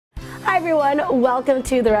Hi everyone, welcome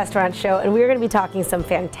to the restaurant show, and we're going to be talking some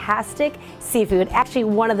fantastic seafood, actually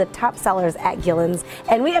one of the top sellers at Gillan's,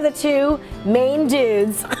 and we have the two main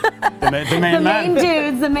dudes,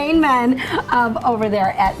 the main men over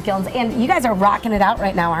there at Gillan's, and you guys are rocking it out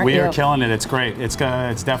right now, aren't you? We are killing it. It's great. It's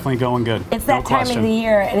definitely going good. It's that time of the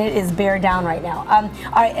year, and it is bear down right now. All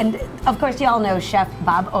right, and of course you all know Chef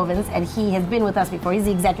Bob Ovens, and he has been with us before. He's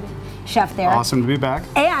the executive chef there. Awesome to be back.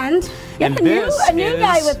 And you have a new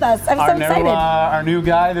guy with us. I'm so excited. Our new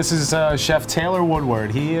guy, this is Chef Taylor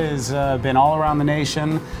Woodward. He has been all around the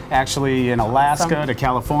nation, actually in Alaska to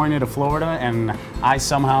California to Florida, and I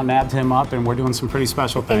somehow nabbed him up, and we're doing some pretty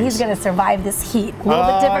special things. And he's going to survive this heat. A little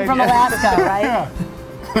bit different from Alaska, right? Yeah.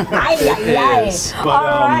 All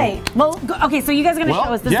right. Well, okay, so you guys are going to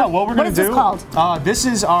show us this. Yeah, what we're going to do. What is this called? This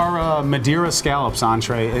is our Madeira Scallops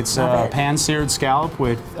entree. It's pan-seared scallop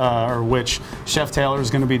which Chef Taylor is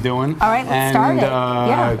going to be doing. All right, let's start it.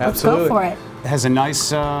 Yeah, let's go for it. It has a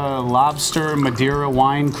nice lobster Madeira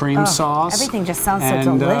wine cream sauce. Everything just sounds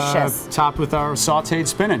so delicious. Topped with our sauteed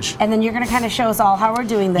spinach. And then you're going to kind of show us all how we're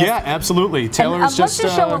doing this. Yeah, absolutely. Taylor's let's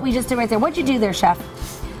just show what we just did right there. What'd you do there, Chef?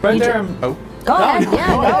 Right there. Go ahead.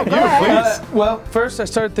 Yeah, go ahead. Well, first I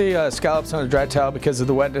start the scallops on a dry towel because of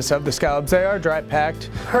the wetness of the scallops. They are dry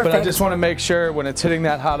packed, but I just want to make sure when it's hitting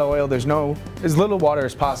that hot oil, there's as little water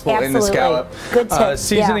as possible in the scallop. Good tip.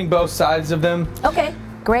 Seasoning both sides of them. Okay.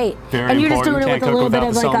 Great. Very and you're just doing it with a little bit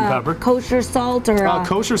of like a kosher salt or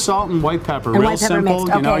kosher salt and white pepper. Real simple.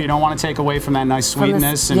 Mixed. You know, you don't want to take away from that nice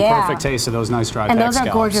sweetness and perfect taste of those nice dry packed scallops. And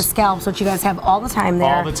those are gorgeous scallops, which you guys have all the time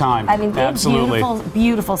there. All the time. I mean, absolutely. Beautiful,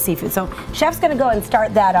 beautiful seafood. So Chef's going to go and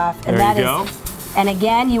start that off. And there you go. And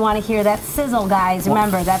again, you want to hear that sizzle, guys.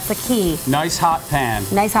 Remember, that's the key. Nice hot pan.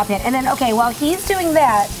 Nice hot pan. And then, okay, while he's doing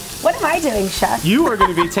that, what am I doing, Chef? You are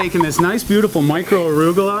going to be taking this nice, beautiful micro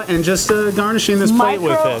arugula and just garnishing this plate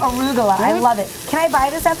with it. Micro arugula, I love it. Can I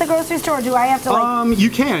buy this at the grocery store, or do I have to like?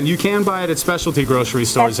 You can buy it at specialty grocery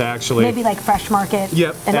stores, actually. Maybe like Fresh Market.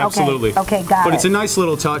 Yep, absolutely. Okay, got it. But it's a nice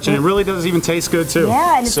little touch, and it really does even taste good too.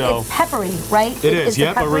 Yeah, and it's peppery, right? It is.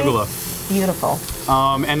 Yep, arugula. Beautiful.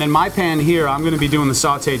 And then my pan here, I'm going to be doing the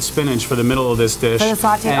sauteed spinach for the middle of this dish. For the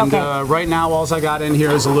sauteed, and right now, all I got in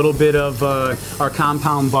here is a little bit of our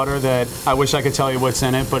compound butter that I wish I could tell you what's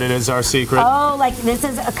in it, but it is our secret. Oh, like this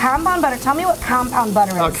is a compound butter. Tell me what compound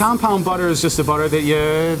butter is. Compound butter is just a butter that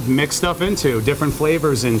you mix stuff into, different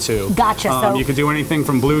flavors into. Gotcha. So you can do anything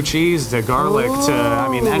from blue cheese to garlic to, I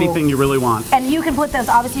mean, anything you really want. And you can put those,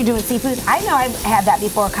 obviously you're doing seafood. I know I've had that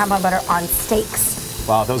before, compound butter on steaks.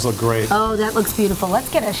 Wow, those look great. Oh, that looks beautiful. Let's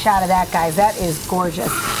get a shot of that, guys. That is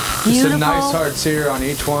gorgeous. Beautiful. Just a nice hard sear on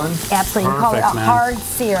each one. Absolutely. You call it a hard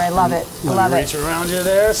sear. I love it. I love it. Reach around you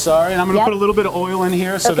there. Sorry. And I'm going to put a little bit of oil in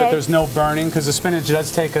here so that there's no burning, because the spinach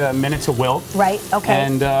does take a minute to wilt. Right. Okay.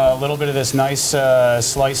 And a little bit of this nice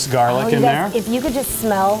sliced garlic in there. If you could just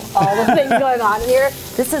smell all the things going on here,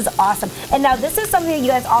 this is awesome. And now this is something that you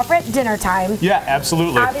guys offer at dinner time. Yeah,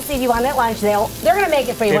 absolutely. Obviously, if you want it at lunch, they're going to make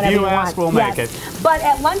it for you whenever you want. If you ask, we'll make it. But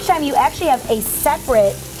at lunchtime, you actually have a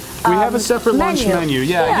separate we have a separate lunch menu.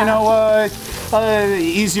 Yeah, you know,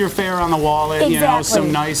 easier fare on the wallet. Exactly. You know,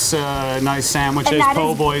 some nice sandwiches.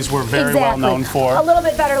 Po' boys we're very well known for. A little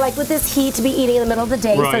bit better, like with this heat, to be eating in the middle of the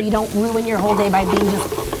day, so you don't ruin your whole day by being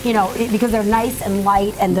just, you know, because they're nice and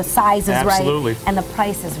light, and the size is right, and the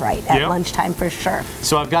price is right at lunchtime for sure.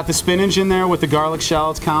 So I've got the spinach in there with the garlic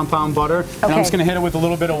shallots, compound butter, and I'm just going to hit it with a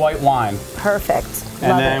little bit of white wine. Perfect.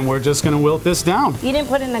 And then we're just going to wilt this down. You didn't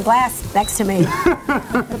put it in a glass next to me.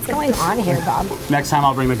 What's going on here, Bob? Next time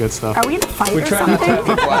I'll bring the good stuff. Are we in a fight or something? We try not to have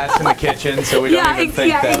the glass in the kitchen, so we don't even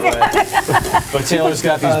think that way. But Taylor's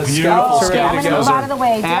got these beautiful scallops. I'm going to move out of the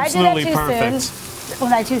way. Did Absolutely I do that too perfect. Soon?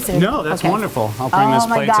 Was I too soon? No, that's wonderful. I'll bring this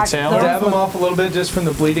plate to Taylor. Dab them off a little bit just from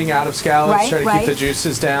the bleeding out of scallops. Try to keep the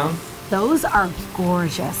juices down. Those are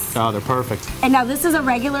gorgeous. Oh, they're perfect. And now this is a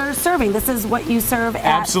regular serving. This is what you serve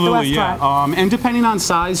at the restaurant. Yeah. And depending on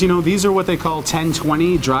size, you know, these are what they call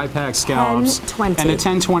 10-20 dry pack scallops. 10-20. And the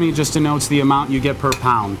 10-20 just denotes the amount you get per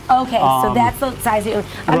pound. Okay, so that's the size.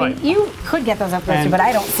 I mean, you could get those up there too, but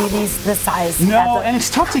I don't see this size. No, and it's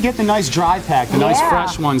tough to get the nice dry pack, the nice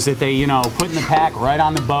fresh ones that they, you know, put in the pack right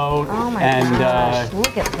on the boat. Oh my gosh,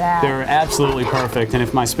 look at that. They're absolutely perfect. And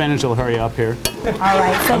if my spinach will hurry up here. All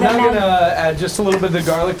right, so I'm now going to add just a little bit of the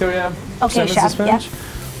garlic that we have. Okay, Chef.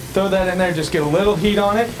 Throw that in there, just get a little heat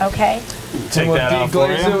on it. Okay. Take that out for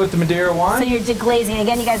you. Deglaze it with the Madeira wine. So you're deglazing.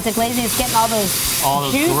 Again, you guys, deglazing is getting all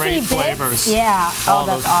those great bits. flavors. Yeah. All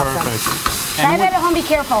that's those awesome. perfect. Try that at home, be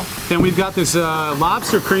careful. Then we've got this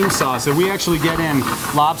lobster cream sauce that we actually get in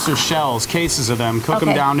lobster shells, cases of them, cook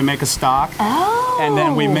them down to make a stock. Oh. And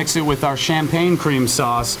then we mix it with our champagne cream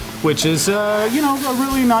sauce, which is, you know, a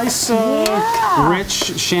really nice,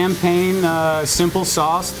 rich champagne, simple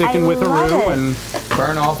sauce, thickened with a roux. And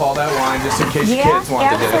burn off all that wine just in case your kids want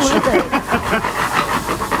the dish.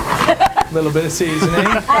 A little bit of seasoning.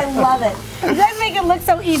 I love it. You guys make it look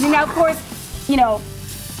so easy. Now, of course, you know,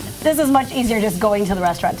 this is much easier just going to the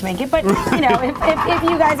restaurant to make it. But, you know, if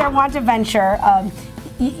you guys want to venture,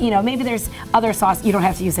 you know, maybe there's other sauce. You don't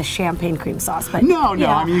have to use a champagne cream sauce. But no.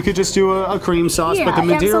 I mean, you could just do a cream sauce. But the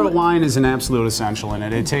Madeira wine is an absolute essential in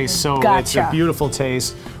it. It tastes so, it's a beautiful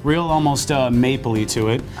taste. Real almost mapley to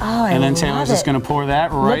it. Oh, and then Taylor's just going to pour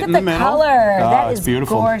that right in the middle. Look at the color. That is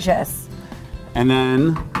beautiful. Gorgeous. And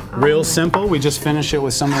then, real simple, we just finish it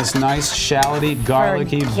with some of this nice shalloty,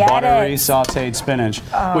 garlicky, buttery, sauteed spinach,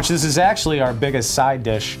 which this is actually our biggest side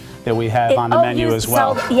dish that we have on the menu as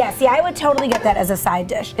well. Yeah, see, I would totally get that as a side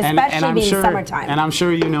dish, especially being summertime. And I'm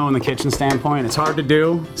sure you know, in the kitchen standpoint, it's hard to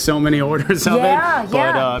do, so many orders of it,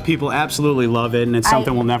 but people absolutely love it, and it's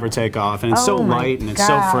something we'll never take off, and it's so light, and it's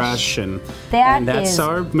so fresh, and that's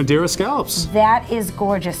our Madeira Scallops. That is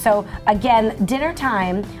gorgeous. So, again, dinner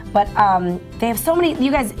time, but they have so many,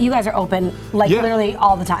 you guys are open, like, literally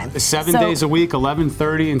all the time. 7 days a week,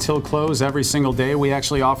 11:30 until close every single day. We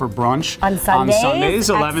actually offer brunch on Sundays. On Sundays,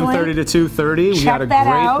 11:30 to 2:30. We got a great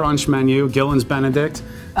brunch menu, Gillan's Benedict.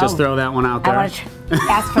 Just throw that one out there. I want to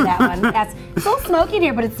ask for that one. It's a little smoky in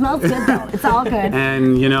here, but it smells good though. It's all good.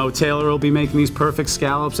 And you know, Taylor will be making these perfect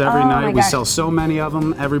scallops every night. We sell so many of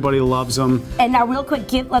them. Everybody loves them. And now, real quick,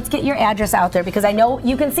 let's get your address out there because I know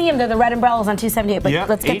you can see them. They're the red umbrellas on 278. But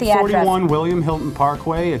let's get the address. 841 Wiliam Hilton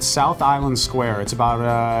Parkway. It's South Island Square. It's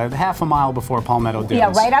about half a mile before Palmetto Dunes.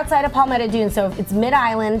 Yeah, right outside of Palmetto Dunes. So it's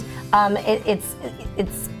mid-island. It's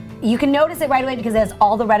you can notice it right away because it has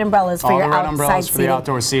all the red umbrellas for your outside umbrellas seating. For the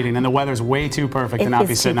outdoor seating, and the weather's way too perfect to not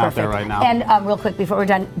be sitting out there right now. And real quick, before we're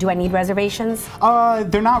done, do I need reservations?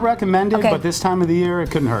 They're not recommended, but this time of the year,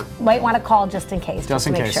 it couldn't hurt. Might want to call just in case. Just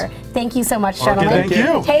in case. Sure. Thank you so much, gentlemen. Thank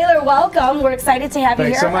you. Taylor, welcome. We're excited to have you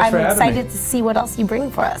here. So much I'm for excited to see what else you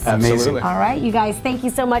bring for us. Absolutely. All right, you guys, thank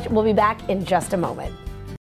you so much. We'll be back in just a moment.